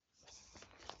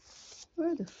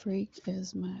Where the freak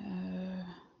is my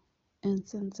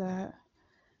incense at?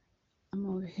 I'm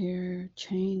over here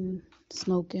chain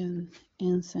smoking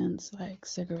incense like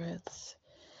cigarettes,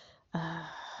 uh,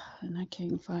 and I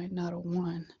can't find not a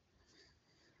one.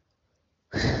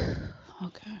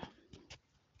 Okay.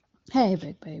 Hey,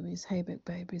 big babies. Hey, big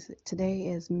babies. Today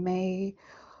is May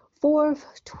 4th,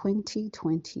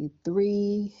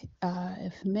 2023.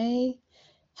 If May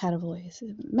had a voice,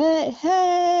 May,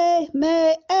 hey,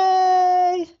 May,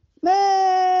 hey,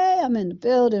 May, I'm in the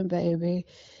building, baby.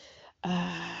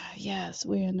 Yes,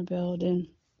 we're in the building.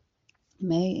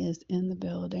 May is in the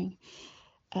building.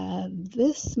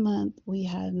 This month, we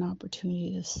had an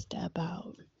opportunity to step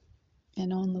out.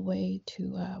 And on the way to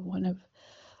one of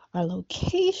our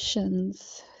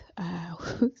locations,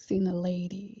 we've seen a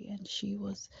lady, and she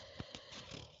was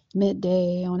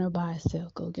midday on her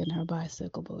bicycle, getting her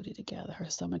bicycle booty together, her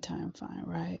summertime fine,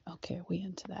 right? Okay, we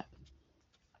into that.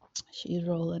 She's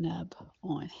rolling up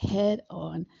on head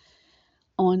on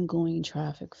ongoing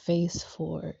traffic, face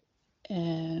forward.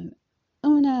 And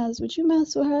Onas, would you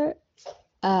mess with her?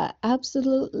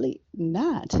 Absolutely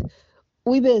not.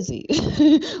 We busy.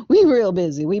 We real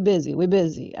busy. We busy. We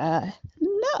busy.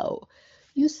 No.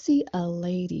 You see a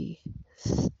lady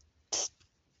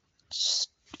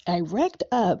erect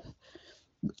up,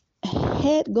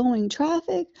 head going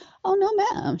traffic. Oh no,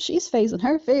 ma'am. She's facing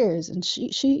her fears, and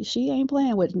she ain't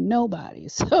playing with nobody.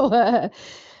 So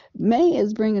May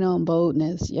is bringing on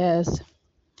boldness. Yes,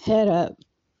 head up,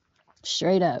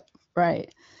 straight up,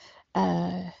 right.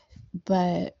 Uh,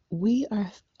 but we are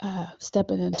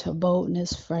stepping into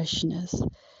boldness, freshness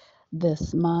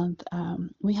this month.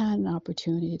 We had an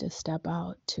opportunity to step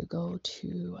out to go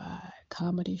to a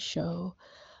comedy show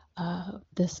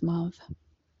this month.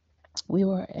 We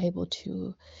were able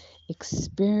to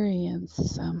experience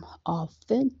some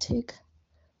authentic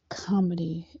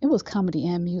comedy. It was comedy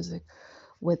and music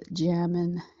with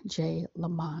Jammin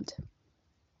Lamont.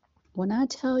 When I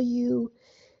tell you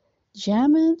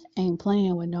Jammin ain't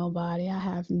playing with nobody, I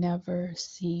have never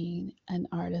seen an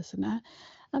artist, and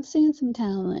I've seen some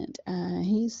talent.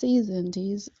 He's seasoned,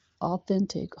 he's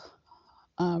authentic,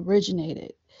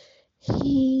 originated.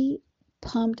 He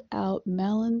pumped out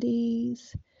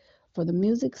melodies for the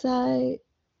music side.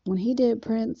 When he did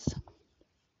Prince,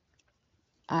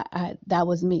 I that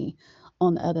was me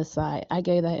on the other side. I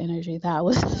gave that energy. That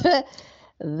was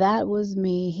that was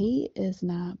me. He is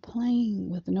not playing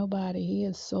with nobody. He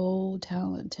is so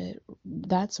talented.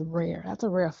 That's rare. That's a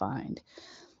rare find.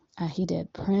 He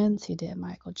did Prince. He did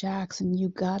Michael Jackson. You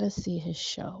gotta see his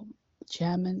show,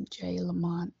 Jammin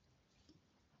Lamont,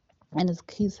 and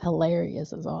he's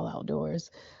hilarious as all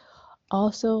outdoors.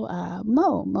 Also,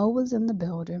 Mo was in the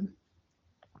building.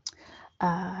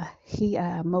 He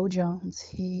Mo Jones.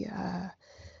 He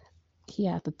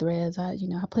had the threads. I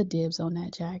put dibs on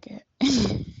that jacket.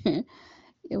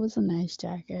 It was a nice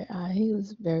jacket. He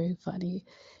was very funny.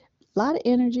 A lot of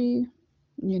energy.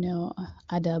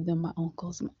 I dub them my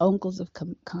uncles of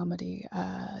comedy.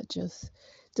 Just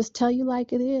tell you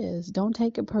like it is. Don't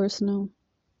take it personal.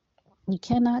 You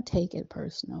cannot take it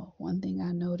personal. One thing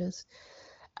I noticed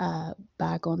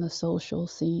back on the social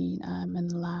scene in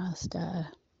the last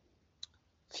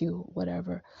few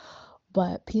whatever,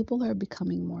 but people are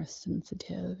becoming more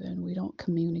sensitive, and we don't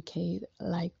communicate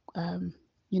like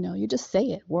you just say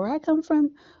it. Where I come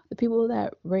from, the people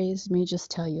that raised me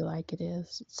just tell you like it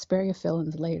is. Spare your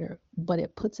feelings later, but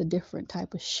it puts a different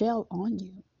type of shell on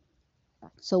you.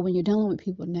 So when you're dealing with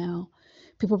people now,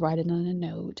 people write it on a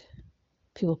note,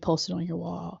 people post it on your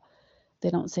wall.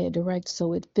 They don't say it direct,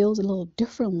 so it feels a little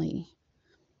differently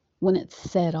when it's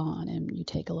said on and you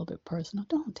take a little bit personal.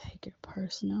 Don't take it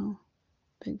personal,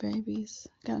 big babies.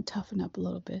 Gotta toughen up a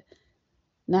little bit.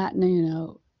 Not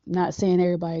saying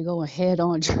everybody going head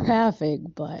on traffic,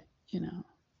 but you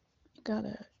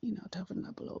gotta, toughen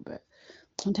up a little bit.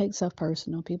 Don't take stuff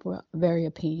personal. People are very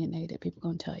opinionated. People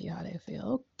gonna tell you how they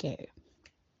feel. Okay.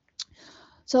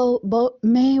 So,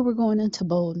 May, we're going into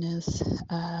boldness.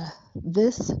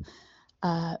 This,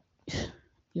 uh,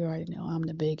 you already know I'm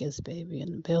the biggest baby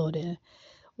in the building.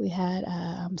 We had,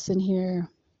 I'm sitting here,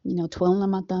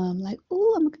 twirling my thumb, like,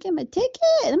 ooh, I'm gonna get my ticket.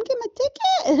 I'm gonna get my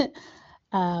ticket.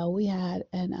 We had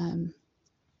an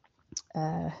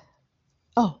uh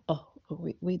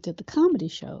we did the comedy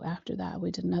show. After that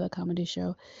we did another comedy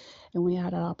show, and we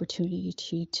had an opportunity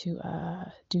to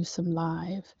do some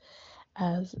live,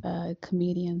 as a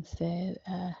comedian said,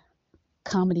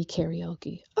 comedy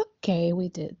karaoke. Okay, we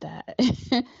did that.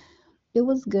 It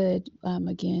was good.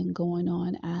 Again, going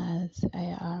on as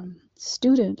a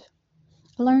student,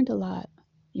 I learned a lot,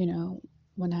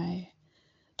 when I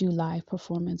do live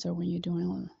performance, or when you're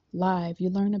doing live. You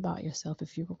learn about yourself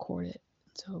if you record it.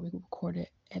 So we record it,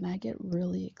 and I get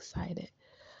really excited.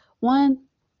 One,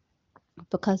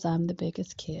 because I'm the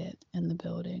biggest kid in the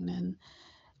building, and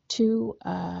two,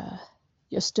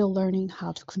 you're still learning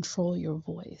how to control your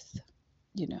voice.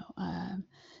 You know,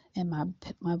 and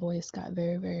my voice got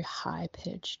very, very high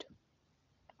pitched,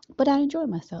 but I enjoy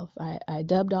myself. I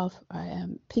dubbed off,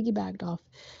 piggybacked off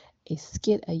a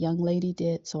skit a young lady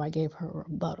did, so I gave her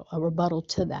a rebuttal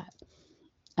to that.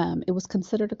 It was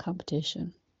considered a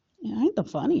competition. Yeah, I ain't the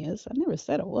funniest. I never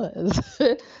said it was.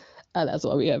 That's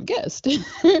why we have guests.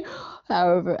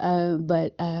 However,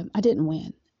 but I didn't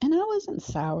win, and I wasn't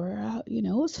sour. It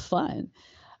was fun.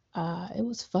 It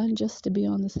was fun just to be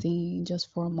on the scene,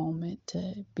 just for a moment,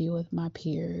 to be with my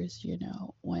peers.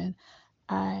 When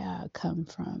I come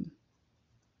from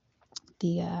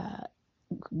the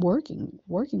working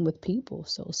with people,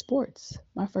 so sports.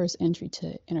 My first entry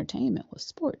to entertainment was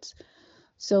sports.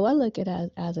 So I look at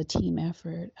it as a team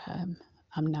effort.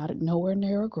 I'm not nowhere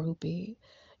near a groupie.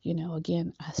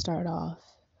 Again, I start off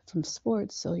from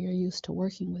sports, so you're used to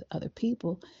working with other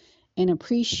people and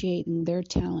appreciating their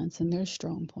talents and their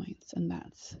strong points. And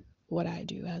that's what I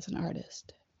do as an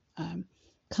artist. Um,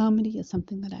 Comedy is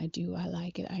something that I do. I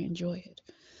like it. I enjoy it.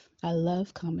 I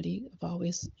love comedy. I've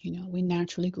always, we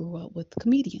naturally grew up with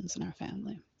comedians in our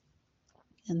family.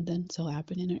 And then so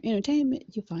happen in entertainment,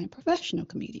 you find professional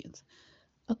comedians.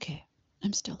 Okay,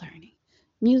 I'm still learning.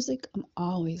 Music, I'm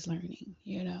always learning.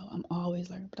 I'm always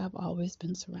learning, but I've always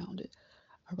been surrounded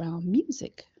around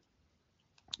music,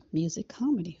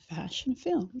 comedy, fashion,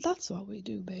 film. That's what we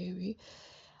do, baby.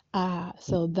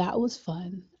 So that was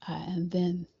fun. And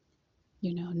then,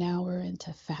 now we're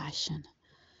into fashion.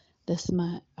 This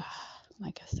month,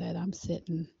 like I said, I'm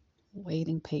sitting,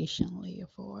 waiting patiently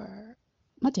for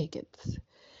my tickets.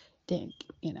 Then,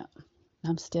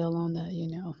 I'm still on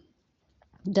the,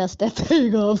 dust that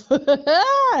thing off.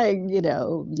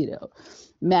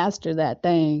 Master that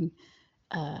thing.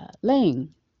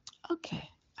 Lane. Okay,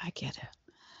 I get it.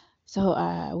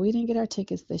 So we didn't get our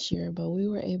tickets this year, but we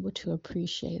were able to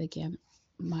appreciate again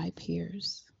my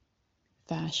peers,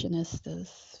 fashionistas,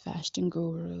 fashion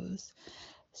gurus,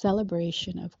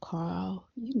 celebration of Karl.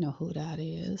 You know who that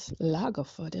is.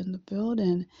 Lagerfeld in the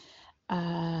building.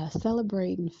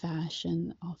 Celebrating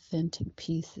fashion, authentic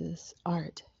pieces,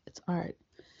 art. It's art.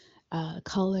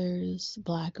 Colors,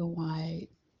 black and white,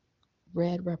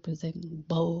 red representing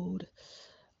bold.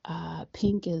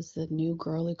 Pink is the new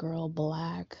girly girl,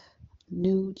 black.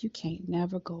 Nude, you can't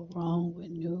never go wrong with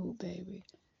nude, baby.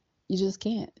 You just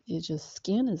can't. It just,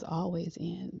 skin is always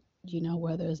in,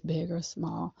 whether it's big or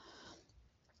small.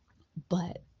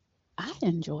 But I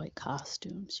enjoy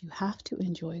costumes. You have to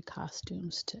enjoy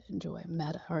costumes to enjoy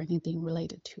meta or anything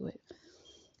related to it.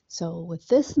 So with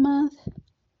this month,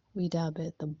 we dub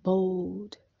it the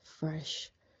bold, fresh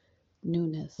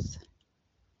newness,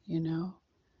 you know.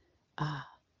 Ah,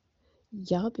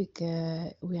 y'all be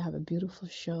good. We have a beautiful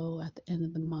show at the end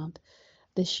of the month.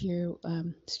 This year,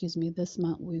 this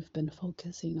month, we've been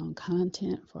focusing on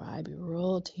content for IB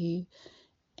Royalty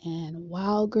and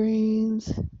Wild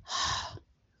Greens.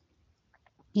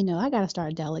 I got to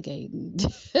start delegating.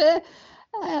 I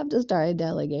have to start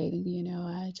delegating.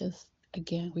 I just,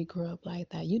 again, we grew up like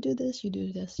that. You do this, you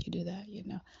do this, you do that.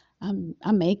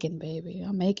 I'm making, baby.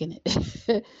 I'm making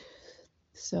it.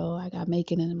 So I got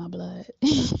making it in my blood.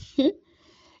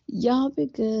 Y'all be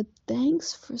good.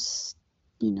 Thanks for,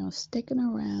 sticking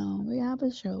around. We have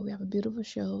a show. We have a beautiful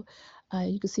show.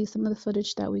 You can see some of the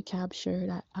footage that we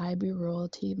captured at IB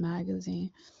Royalty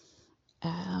Magazine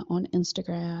on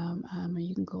Instagram. Or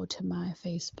you can go to my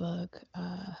Facebook,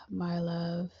 my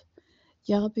love.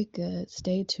 Y'all be good.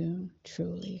 Stay tuned.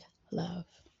 Truly love.